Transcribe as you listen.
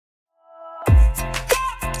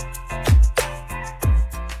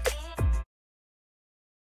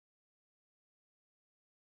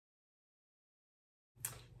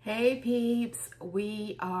Hey peeps,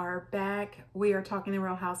 we are back. We are talking the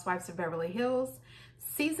Real Housewives of Beverly Hills,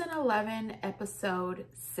 season 11, episode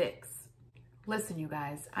 6. Listen, you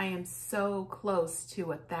guys, I am so close to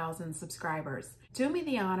 1,000 subscribers. Do me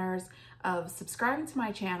the honors of subscribing to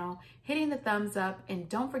my channel, hitting the thumbs up, and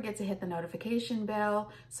don't forget to hit the notification bell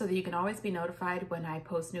so that you can always be notified when I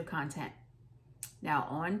post new content. Now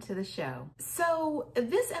on to the show. So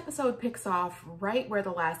this episode picks off right where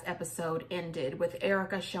the last episode ended, with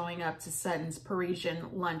Erika showing up to Sutton's Parisian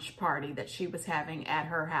lunch party that she was having at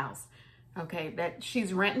her house. Okay, that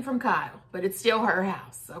she's renting from Kyle, but it's still her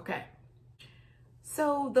house. Okay.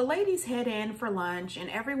 So the ladies head in for lunch and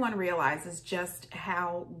everyone realizes just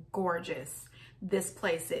how gorgeous this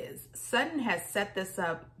place is. Sutton has set this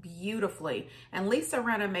up beautifully, and Lisa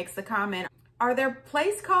Rinna makes the comment, "Are there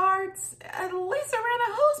place cards?" Lisa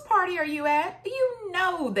Rinna, whose party are you at? You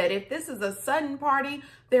know that if this is a Sutton party,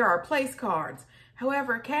 there are place cards.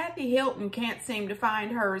 However, Kathy Hilton can't seem to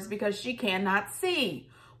find hers because she cannot see.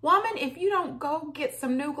 Woman, if you don't go get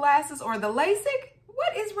some new glasses or the LASIK,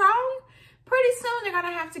 what is wrong? Pretty soon they're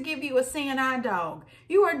gonna have to give you a seeing eye dog.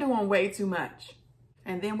 You are doing way too much.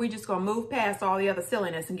 And then we just gonna move past all the other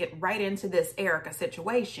silliness and get right into this Erika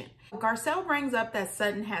situation. Garcelle brings up that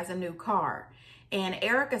Sutton has a new car, and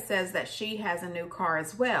Erika says that she has a new car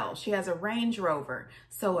as well. She has a Range Rover.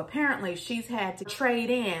 So apparently she's had to trade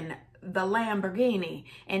in the Lamborghini,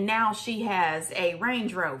 and now she has a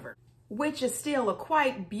Range Rover, which is still a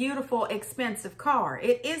quite beautiful, expensive car.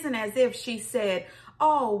 It isn't as if she said,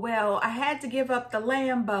 "Oh, well, I had to give up the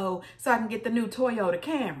Lambo so I can get the new Toyota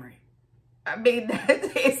Camry." I mean,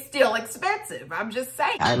 it's still expensive. I'm just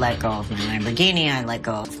saying. I let go of my Lamborghini. I let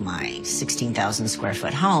go of my 16,000 square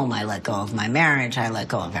foot home. I let go of my marriage. I let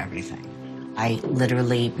go of everything. I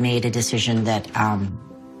literally made a decision that I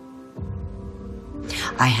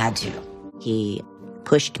had to. He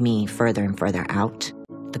pushed me further and further out.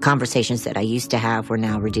 The conversations that I used to have were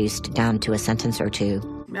now reduced down to a sentence or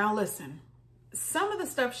two. Now listen, some of the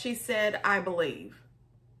stuff she said, I believe.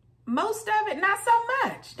 Most of it, not so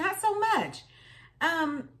much.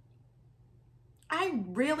 I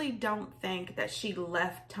really don't think that she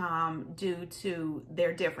left Tom due to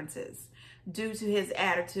their differences, due to his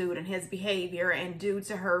attitude and his behavior, and due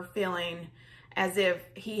to her feeling as if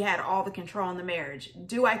he had all the control in the marriage.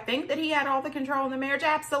 Do I think that he had all the control in the marriage?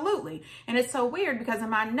 Absolutely. And it's so weird because in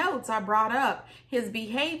my notes, I brought up his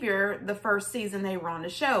behavior the first season they were on the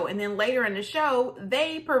show. And then later in the show,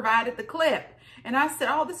 they provided the clip. And I said,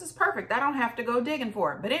 oh, this is perfect. I don't have to go digging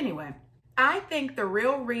for it. But anyway, I think the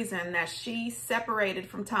real reason that she separated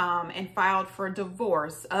from Tom and filed for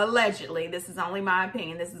divorce, allegedly, this is only my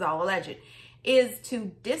opinion, this is all alleged, is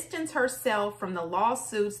to distance herself from the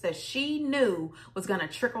lawsuits that she knew was going to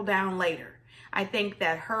trickle down later. I think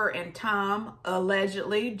that her and Tom,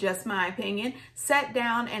 allegedly, just my opinion, sat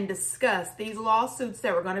down and discussed these lawsuits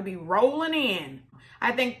that were going to be rolling in.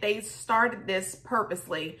 I think they started this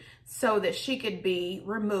purposely so that she could be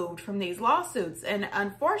removed from these lawsuits. And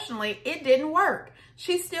unfortunately, it didn't work.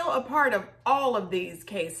 She's still a part of all of these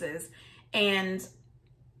cases. And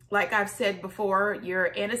like I've said before, you're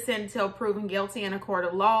innocent until proven guilty in a court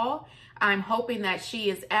of law. I'm hoping that she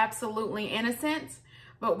is absolutely innocent,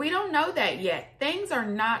 but we don't know that yet. Things are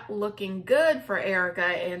not looking good for Erika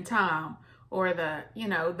and Tom, or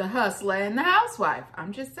the hustler and the housewife.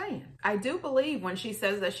 I'm just saying. I do believe when she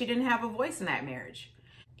says that she didn't have a voice in that marriage.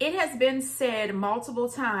 It has been said multiple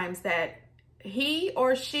times that he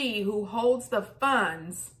or she who holds the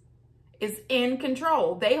funds is in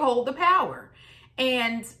control. They hold the power.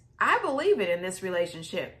 And I believe it in this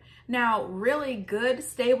relationship. Now, really good,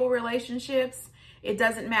 stable relationships, it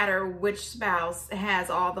doesn't matter which spouse has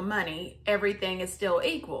all the money. Everything is still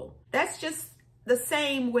equal. That's just the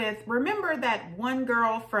same with, remember that one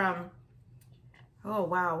girl from, oh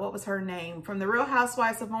wow, what was her name? From the Real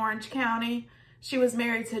Housewives of Orange County. She was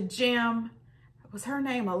married to Jim. Was her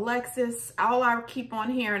name Alexis? All I keep on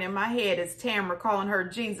hearing in my head is Tamara calling her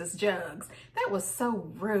Jesus Jugs. That was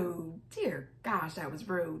so rude. Dear gosh, that was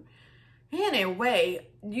rude. Anyway,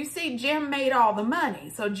 you see, Jim made all the money.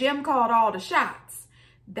 So Jim called all the shots.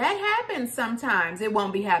 That happens sometimes. It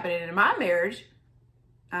won't be happening in my marriage.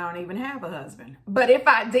 I don't even have a husband. But if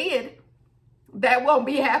I did, that won't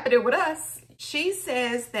be happening with us. She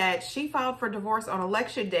says that she filed for divorce on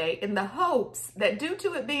election day in the hopes that due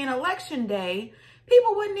to it being election day,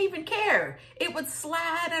 people wouldn't even care. It would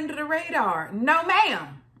slide under the radar. No,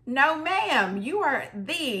 ma'am. No, ma'am. You are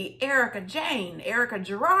the Erika Jayne, Erika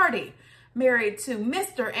Girardi, married to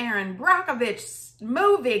Mr. Aaron Brockovich,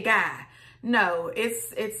 movie guy. No,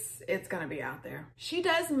 it's gonna be out there. She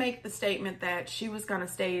does make the statement that she was gonna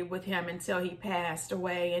stay with him until he passed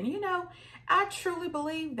away. And you know, I truly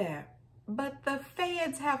believe that. But the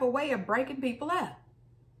feds have a way of breaking people up.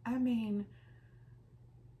 I mean,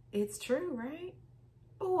 it's true, right?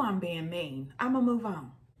 Oh, I'm being mean. I'm gonna move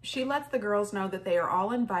on. She lets the girls know that they are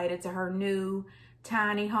all invited to her new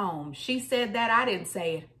tiny home. She said that, I didn't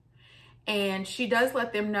say it. And she does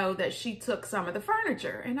let them know that she took some of the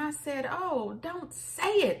furniture. And I said, oh, don't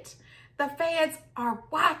say it. The feds are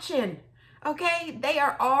watching, okay? They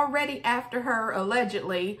are already after her,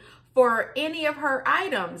 allegedly, for any of her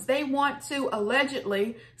items. They want to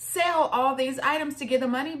allegedly sell all these items to give the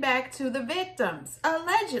money back to the victims,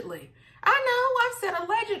 allegedly. I know I've said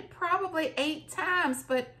alleged probably 8 times,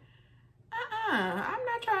 but I'm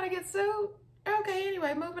not trying to get sued. Okay,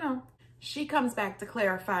 anyway, moving on. She comes back to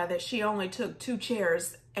clarify that she only took 2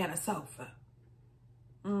 chairs and a sofa.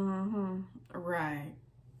 Right.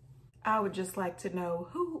 I would just like to know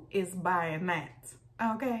who is buying that.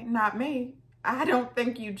 Okay, not me. I don't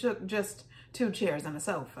think you took just 2 chairs and a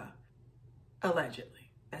sofa.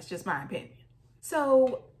 Allegedly. That's just my opinion.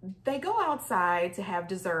 So they go outside to have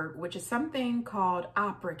dessert, which is something called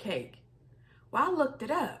opera cake. Well, I looked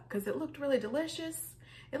it up because it looked really delicious.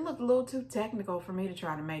 It looked a little too technical for me to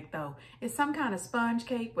try to make though. It's some kind of sponge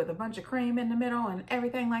cake with a bunch of cream in the middle and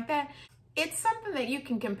everything like that. It's something that you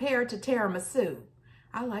can compare to tiramisu.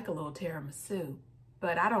 I like a little tiramisu,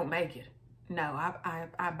 but I don't make it. No, I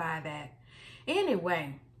buy that.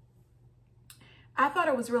 Anyway, I thought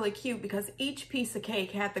it was really cute because each piece of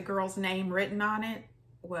cake had the girl's name written on it.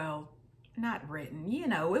 Well, not written, you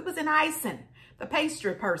know, it was an icing. The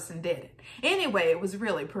pastry person did it. Anyway, it was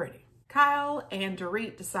really pretty. Kyle and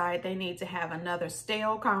Dorit decide they need to have another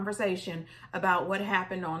stale conversation about what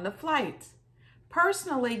happened on the flight.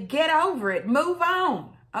 Personally, get over it. Move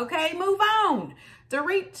on. Okay, move on.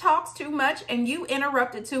 Dorit talks too much and you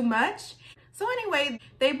interrupted too much. So anyway,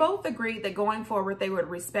 they both agreed that going forward, they would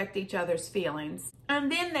respect each other's feelings.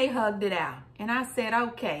 And then they hugged it out. And I said,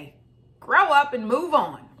 okay, grow up and move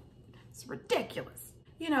on. It's ridiculous.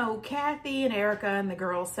 You know, Kathy and Erika and the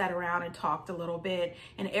girls sat around and talked a little bit.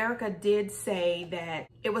 And Erika did say that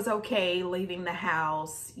it was okay leaving the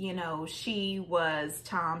house. You know, she was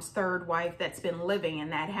Tom's 3rd wife that's been living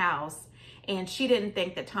in that house. And she didn't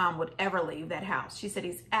think that Tom would ever leave that house. She said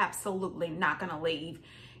he's absolutely not going to leave.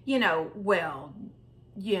 You know, well,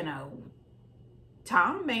 you know,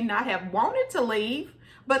 Tom may not have wanted to leave,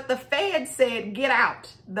 but the Fed said, get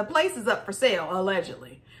out. The place is up for sale,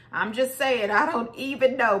 allegedly. I'm just saying, I don't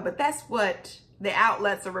even know, but that's what the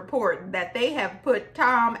outlets are reporting, that they have put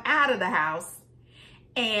Tom out of the house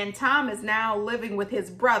and Tom is now living with his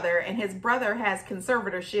brother and his brother has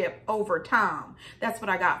conservatorship over Tom. That's what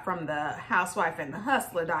I got from the Housewife and the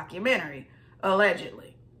Hustler documentary,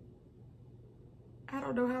 allegedly. I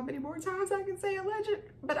don't know how many more times I can say alleged,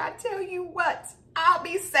 but I tell you what, I'll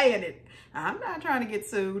be saying it. I'm not trying to get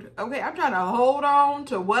sued, okay? I'm trying to hold on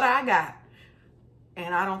to what I got.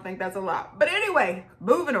 And I don't think that's a lot. But anyway,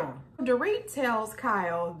 moving on. Dorit tells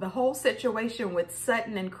Kyle the whole situation with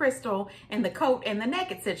Sutton and Crystal and the coat and the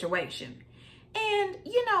naked situation. And,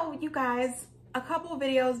 you know, you guys, a couple of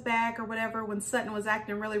videos back or whatever, when Sutton was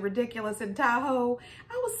acting really ridiculous in Tahoe,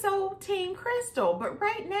 I was so team Crystal. But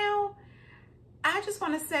right now, I just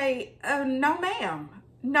want to say, no ma'am.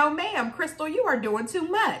 No ma'am, Crystal, you are doing too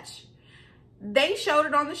much. They showed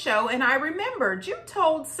it on the show and I remembered you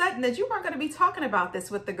told Sutton that you weren't going to be talking about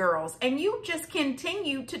this with the girls and you just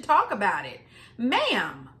continued to talk about it.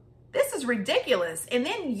 Ma'am, this is ridiculous. And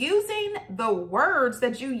then using the words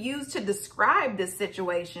that you used to describe this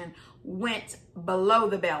situation went below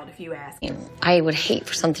the belt, if you ask me. I would hate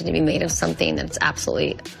for something to be made of something that's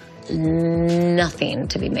absolutely nothing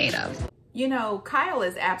to be made of. You know, Kyle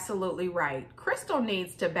is absolutely right. Crystal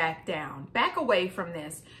needs to back down, back away from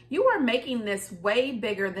this. You are making this way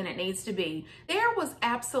bigger than it needs to be. There was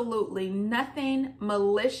absolutely nothing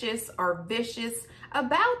malicious or vicious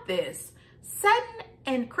about this. Sutton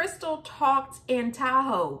and Crystal talked in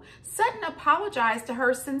Tahoe. Sutton apologized to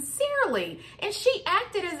her sincerely, and she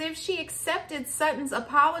acted as if she accepted Sutton's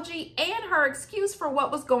apology and her excuse for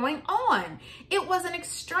what was going on. It was an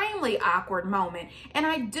extremely awkward moment, and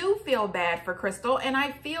I do feel bad for Crystal, and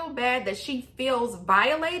I feel bad that she feels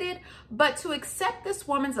violated, but to accept this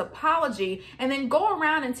woman's apology and then go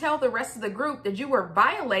around and tell the rest of the group that you were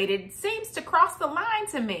violated seems to cross the line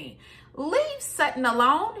to me. Leave Sutton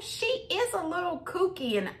alone. She is a little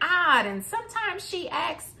kooky and odd, and sometimes she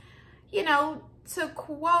acts, you know, to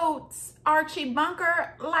quote Archie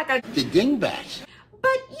Bunker, like a dingbat.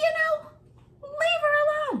 But, you know, leave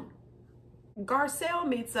her alone. Garcelle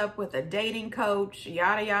meets up with a dating coach,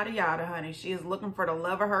 yada, yada, yada, honey. She is looking for the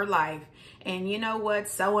love of her life. And you know what?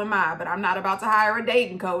 So am I, but I'm not about to hire a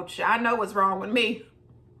dating coach. I know what's wrong with me.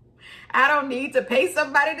 I don't need to pay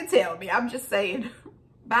somebody to tell me. I'm just saying.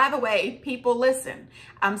 By the way, people, listen.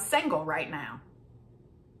 I'm single right now.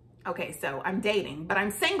 Okay, so I'm dating, but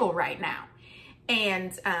I'm single right now.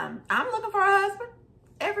 And I'm looking for a husband.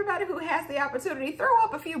 Everybody who has the opportunity, throw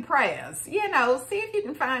up a few prayers. You know, see if you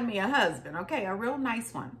can find me a husband, okay? A real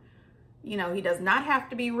nice one. You know, he does not have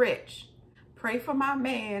to be rich. Pray for my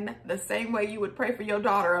man the same way you would pray for your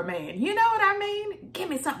daughter a man. You know what I mean? Give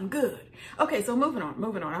me something good. Okay, so moving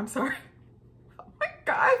on. I'm sorry. Oh my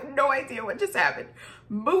God, I have no idea what just happened.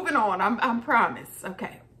 Moving on, I'm promise.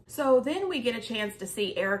 Okay. So then we get a chance to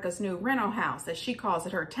see Erika's new rental house, as she calls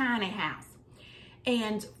it, her tiny house.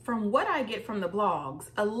 And from what I get from the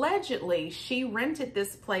blogs, allegedly she rented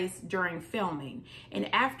this place during filming.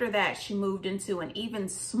 And after that, she moved into an even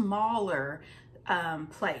smaller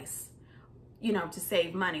place, you know, to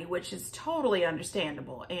save money, which is totally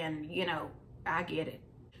understandable. And, you know, I get it.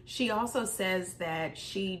 She also says that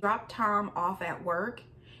she dropped Tom off at work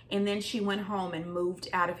and then she went home and moved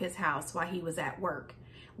out of his house while he was at work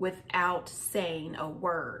without saying a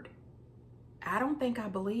word. I don't think I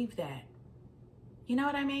believe that. You know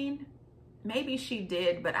what I mean? Maybe she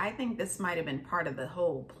did, but I think this might have been part of the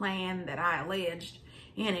whole plan that I alleged.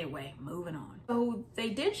 Anyway, moving on. So they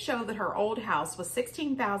did show that her old house was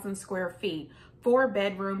 16,000 square feet, 4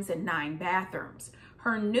 bedrooms and 9 bathrooms.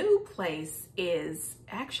 Her new place is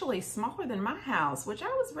actually smaller than my house, which I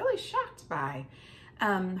was really shocked by.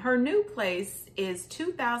 Her new place is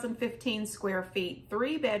 2,015 square feet,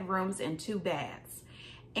 3 bedrooms and 2 baths.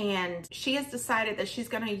 And she has decided that she's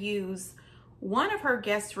going to use one of her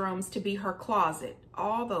guest rooms to be her closet,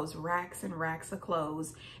 all those racks and racks of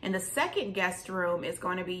clothes. And the second guest room is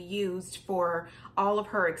going to be used for all of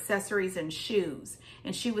her accessories and shoes.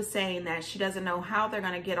 And she was saying that she doesn't know how they're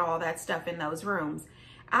going to get all that stuff in those rooms.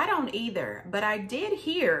 I don't either, but I did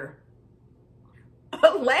hear,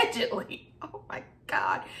 allegedly, oh my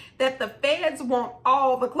God, that the feds want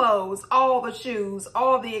all the clothes, all the shoes,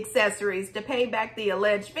 all the accessories to pay back the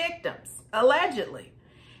alleged victims, allegedly.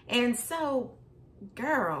 And so,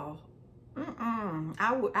 girl,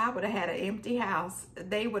 I would have had an empty house.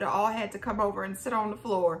 They would have all had to come over and sit on the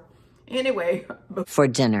floor. Anyway. For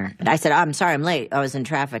dinner. I said, I'm sorry, I'm late. I was in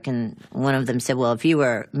traffic. And one of them said, well, if you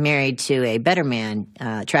were married to a better man,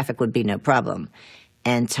 traffic would be no problem.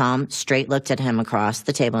 And Tom straight looked at him across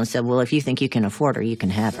the table and said, well, if you think you can afford her, you can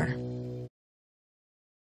have her.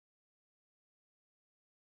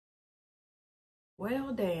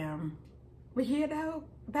 Well, damn. You know,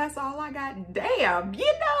 that's all I got. Damn, you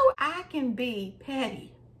know, I can be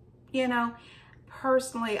petty. You know,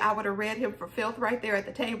 personally, I would have read him for filth right there at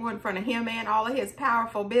the table in front of him and all of his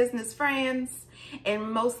powerful business friends,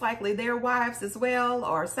 and most likely their wives as well,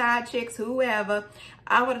 or side chicks, whoever.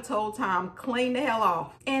 I would have told Tom, clean the hell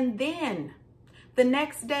off. And then the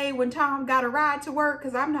next day when Tom got a ride to work,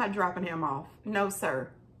 because I'm not dropping him off. No,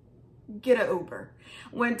 sir. Get an Uber.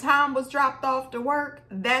 When Tom was dropped off to work,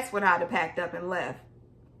 that's when I'd have packed up and left.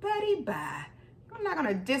 Buddy, bye. You're not going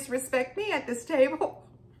to disrespect me at this table.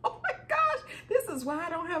 Oh my gosh, this is why I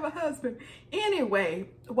don't have a husband. Anyway,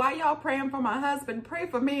 while y'all praying for my husband, pray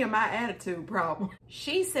for me and my attitude problem.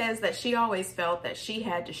 She says that she always felt that she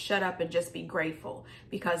had to shut up and just be grateful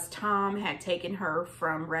because Tom had taken her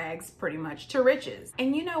from rags pretty much to riches.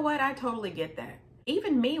 And you know what? I totally get that.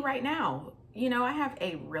 Even me right now, you know, I have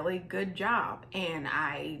a really good job and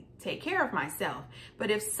I take care of myself.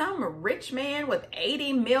 But if some rich man with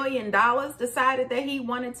 $80 million decided that he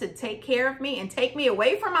wanted to take care of me and take me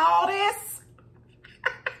away from all this,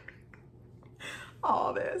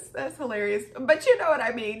 that's hilarious. But you know what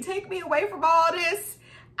I mean, take me away from all this,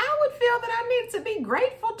 I would feel that I need to be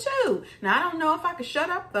grateful too. Now, I don't know if I could shut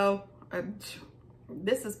up though.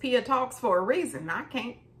 This is Pia Talks for a reason. I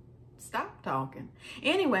can't stop talking.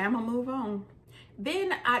 Anyway, I'm gonna move on.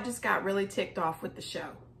 Then I just got really ticked off with the show.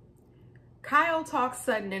 Kyle talks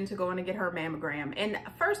Sutton into going to get her mammogram. And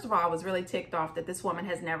first of all, I was really ticked off that this woman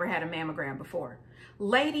has never had a mammogram before.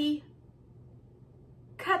 Lady,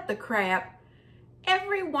 cut the crap.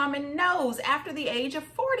 Every woman knows after the age of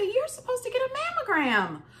 40, you're supposed to get a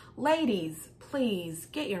mammogram. Ladies, please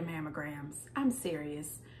get your mammograms. I'm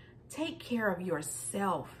serious. Take care of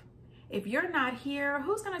yourself. If you're not here,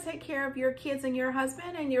 who's going to take care of your kids and your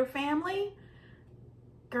husband and your family?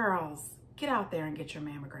 Girls, get out there and get your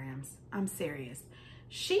mammograms. I'm serious.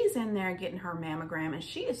 She's in there getting her mammogram and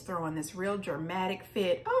she is throwing this real dramatic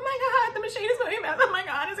fit. Oh my God, the machine is putting me out. Oh my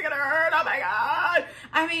God, it's going to hurt. Oh my God.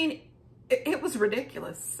 I mean, It was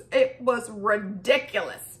ridiculous. It was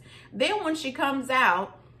ridiculous. Then when she comes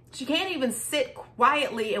out, she can't even sit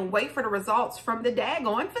quietly and wait for the results from the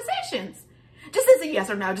daggone physicians. Just as a yes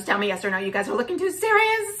or no. Just tell me yes or no. You guys are looking too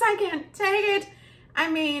serious. I can't take it. I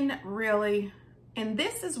mean, really? And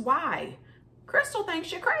this is why Crystal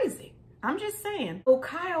thinks you're crazy. I'm just saying. Well,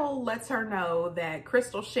 Kyle lets her know that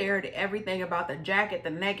Crystal shared everything about the jacket,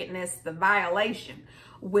 the nakedness, the violation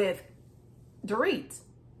with Dorit.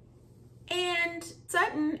 And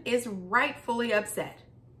Sutton is rightfully upset.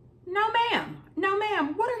 No, ma'am. No,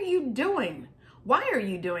 ma'am. What are you doing? Why are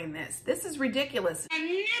you doing this? This is ridiculous. Nip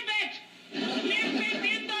it! Nip it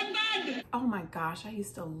in the bud! Oh my gosh, I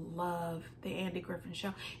used to love the Andy Griffin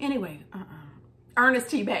Show. Anyway, Ernest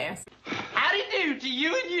T. Bass. Howdy do to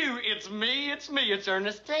you and you. It's me, it's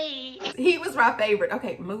Ernest T. He was my favorite.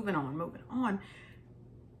 Okay, moving on.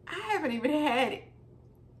 I haven't even had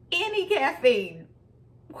any caffeine.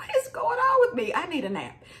 What is going on with me? I need a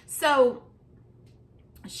nap. So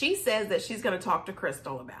she says that she's going to talk to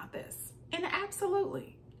Crystal about this. And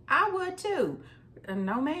absolutely, I would too.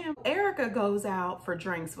 No, ma'am. Erika goes out for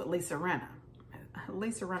drinks with Lisa Rinna.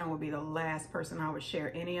 Lisa Rinna would be the last person I would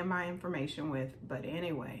share any of my information with. But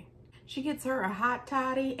anyway, she gets her a hot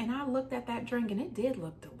toddy, and I looked at that drink and it did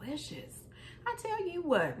look delicious. I tell you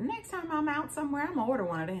what, next time I'm out somewhere, I'm going to order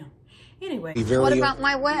one of them. Anyway. What about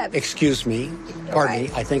my web? Excuse me. Pardon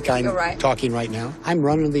me. I think I'm talking right now. I'm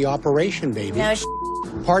running the operation, baby. No,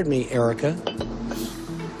 Pardon me, Erika.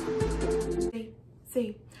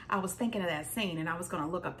 See, I was thinking of that scene and I was going to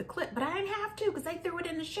look up the clip, but I didn't have to because they threw it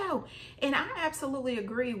in the show. And I absolutely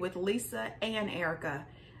agree with Lisa and Erika.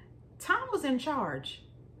 Tom was in charge.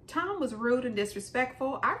 Tom was rude and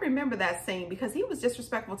disrespectful. I remember that scene because he was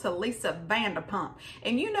disrespectful to Lisa Vanderpump.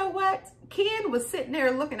 And you know what? Ken was sitting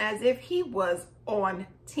there looking as if he was on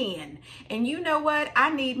 10. And you know what? I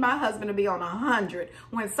need my husband to be on 100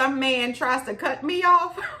 when some man tries to cut me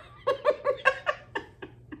off.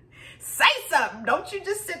 Say something. Don't you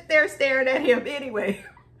just sit there staring at him. Anyway,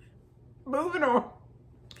 moving on.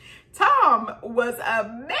 Tom was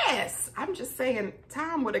a mess. I'm just saying,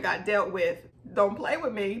 Tom would have got dealt with. Don't play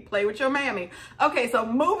with me, play with your mammy. Okay, so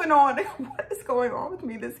moving on. What is going on with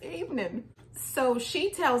me this evening? So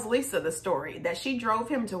she tells Lisa the story that she drove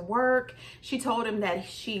him to work. She told him that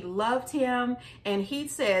she loved him. And he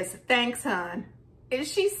says, thanks, hon. And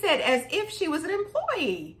she said as if she was an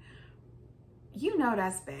employee. You know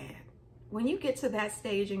that's bad. When you get to that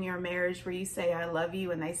stage in your marriage where you say, I love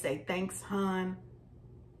you, and they say, thanks, hon.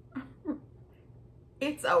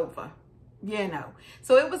 It's over. You know,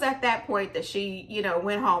 so it was at that point that she, you know,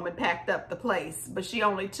 went home and packed up the place, but she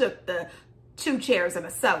only took the 2 chairs and a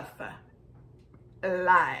sofa.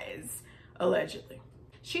 Lies, allegedly.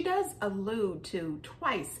 She does allude to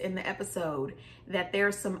twice in the episode that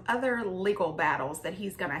there's some other legal battles that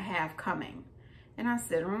he's going to have coming. And I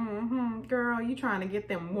said, girl, you trying to get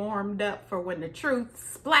them warmed up for when the truth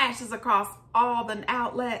splashes across all the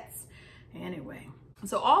outlets. Anyway.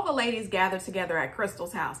 So all the ladies gathered together at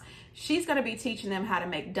Crystal's house. She's going to be teaching them how to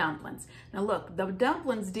make dumplings. Now look, the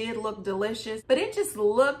dumplings did look delicious, but it just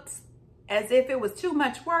looked as if it was too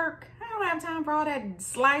much work. I don't have time for all that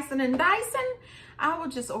slicing and dicing. I will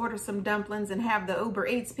just order some dumplings and have the Uber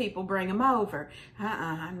Eats people bring them over.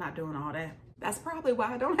 I'm not doing all that. That's probably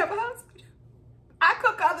why I don't have a husband. I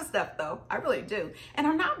cook other stuff though. I really do. And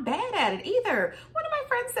I'm not bad at it either. One of my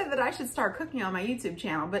friends said that I should start cooking on my YouTube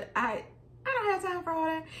channel, but I don't have time for all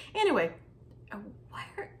that. Anyway,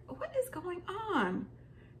 what is going on?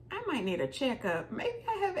 I might need a checkup. Maybe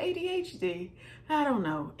I have ADHD. I don't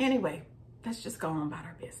know. Anyway, let's just go on about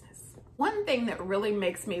our business. One thing that really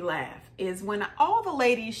makes me laugh is when all the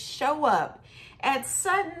ladies show up at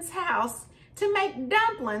Sutton's house to make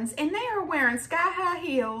dumplings and they are wearing sky-high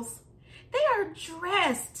heels. They are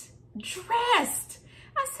dressed. I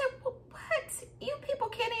said, well, what? You people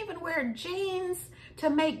can't even wear jeans to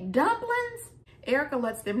make dumplings? Erika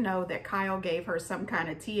lets them know that Kyle gave her some kind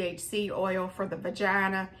of THC oil for the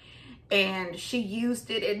vagina and she used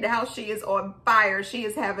it and now she is on fire. She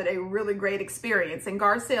is having a really great experience. And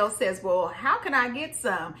Garcelle says, well, how can I get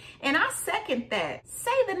some? And I second that.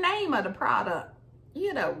 Say the name of the product.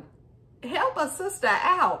 You know, help a sister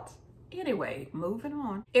out. Anyway, moving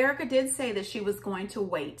on. Erika did say that she was going to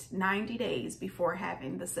wait 90 days before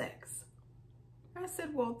having the sex. I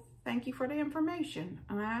said, well, thank you for the information.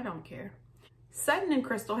 I don't care. Sutton and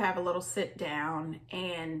Crystal have a little sit down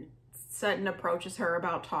and Sutton approaches her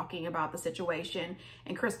about talking about the situation.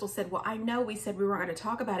 And Crystal said, well, I know we said we weren't going to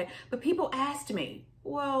talk about it, but people asked me.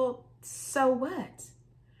 Well, so what?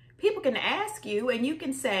 People can ask you and you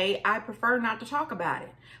can say, I prefer not to talk about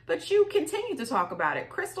it. But you continue to talk about it.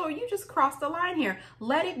 Crystal, you just crossed the line here.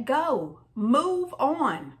 Let it go. Move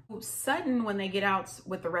on. Sudden, when they get out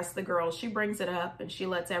with the rest of the girls, she brings it up and she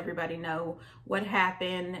lets everybody know what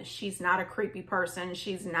happened. She's not a creepy person.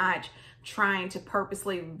 She's not trying to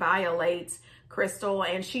purposely violate Crystal,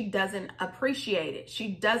 and she doesn't appreciate it. She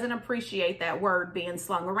doesn't appreciate that word being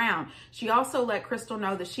slung around. She also let Crystal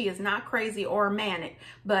know that she is not crazy or manic.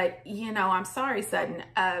 But, you know, I'm sorry, Sutton.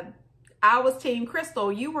 I was Team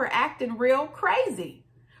Crystal. You were acting real crazy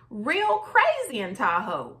in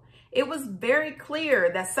Tahoe. It was very clear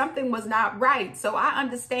that something was not right. So I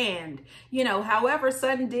understand, you know, however,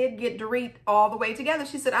 Sutton did get Dorit all the way together.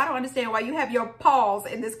 She said, I don't understand why you have your pause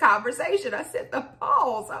in this conversation. I said, the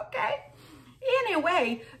pause, okay.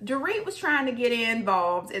 Anyway, Dorit was trying to get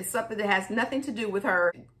involved in something that has nothing to do with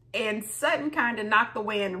her. And Sutton kind of knocked the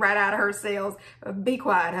wind right out of her sails. Be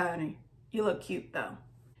quiet, honey. You look cute, though.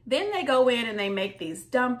 Then they go in and they make these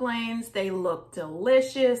dumplings. They look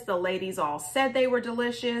delicious. The ladies all said they were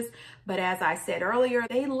delicious. But as I said earlier,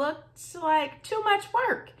 they looked like too much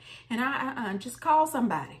work. And just call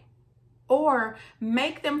somebody. Or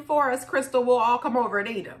make them for us, Crystal. We'll all come over and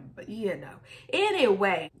eat them. But, you know.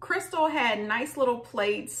 Anyway, Crystal had nice little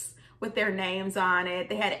plates with their names on it.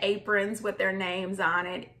 They had aprons with their names on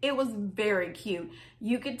it. It was very cute.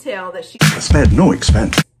 You could tell that she spared no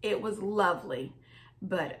expense. It was lovely.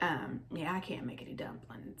 But, yeah, I can't make any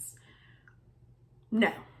dumplings. No.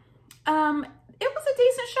 It was a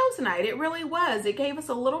decent show tonight. It really was. It gave us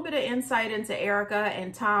a little bit of insight into Erika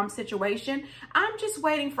and Tom's situation. I'm just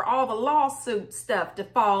waiting for all the lawsuit stuff to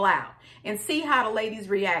fall out and see how the ladies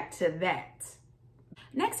react to that.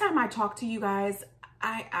 Next time I talk to you guys,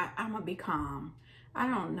 I'm gonna be calm. I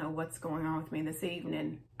don't know what's going on with me this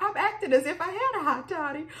evening. I've acted as if I had a hot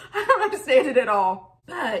toddy. I don't understand it at all.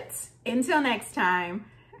 But until next time,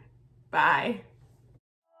 bye.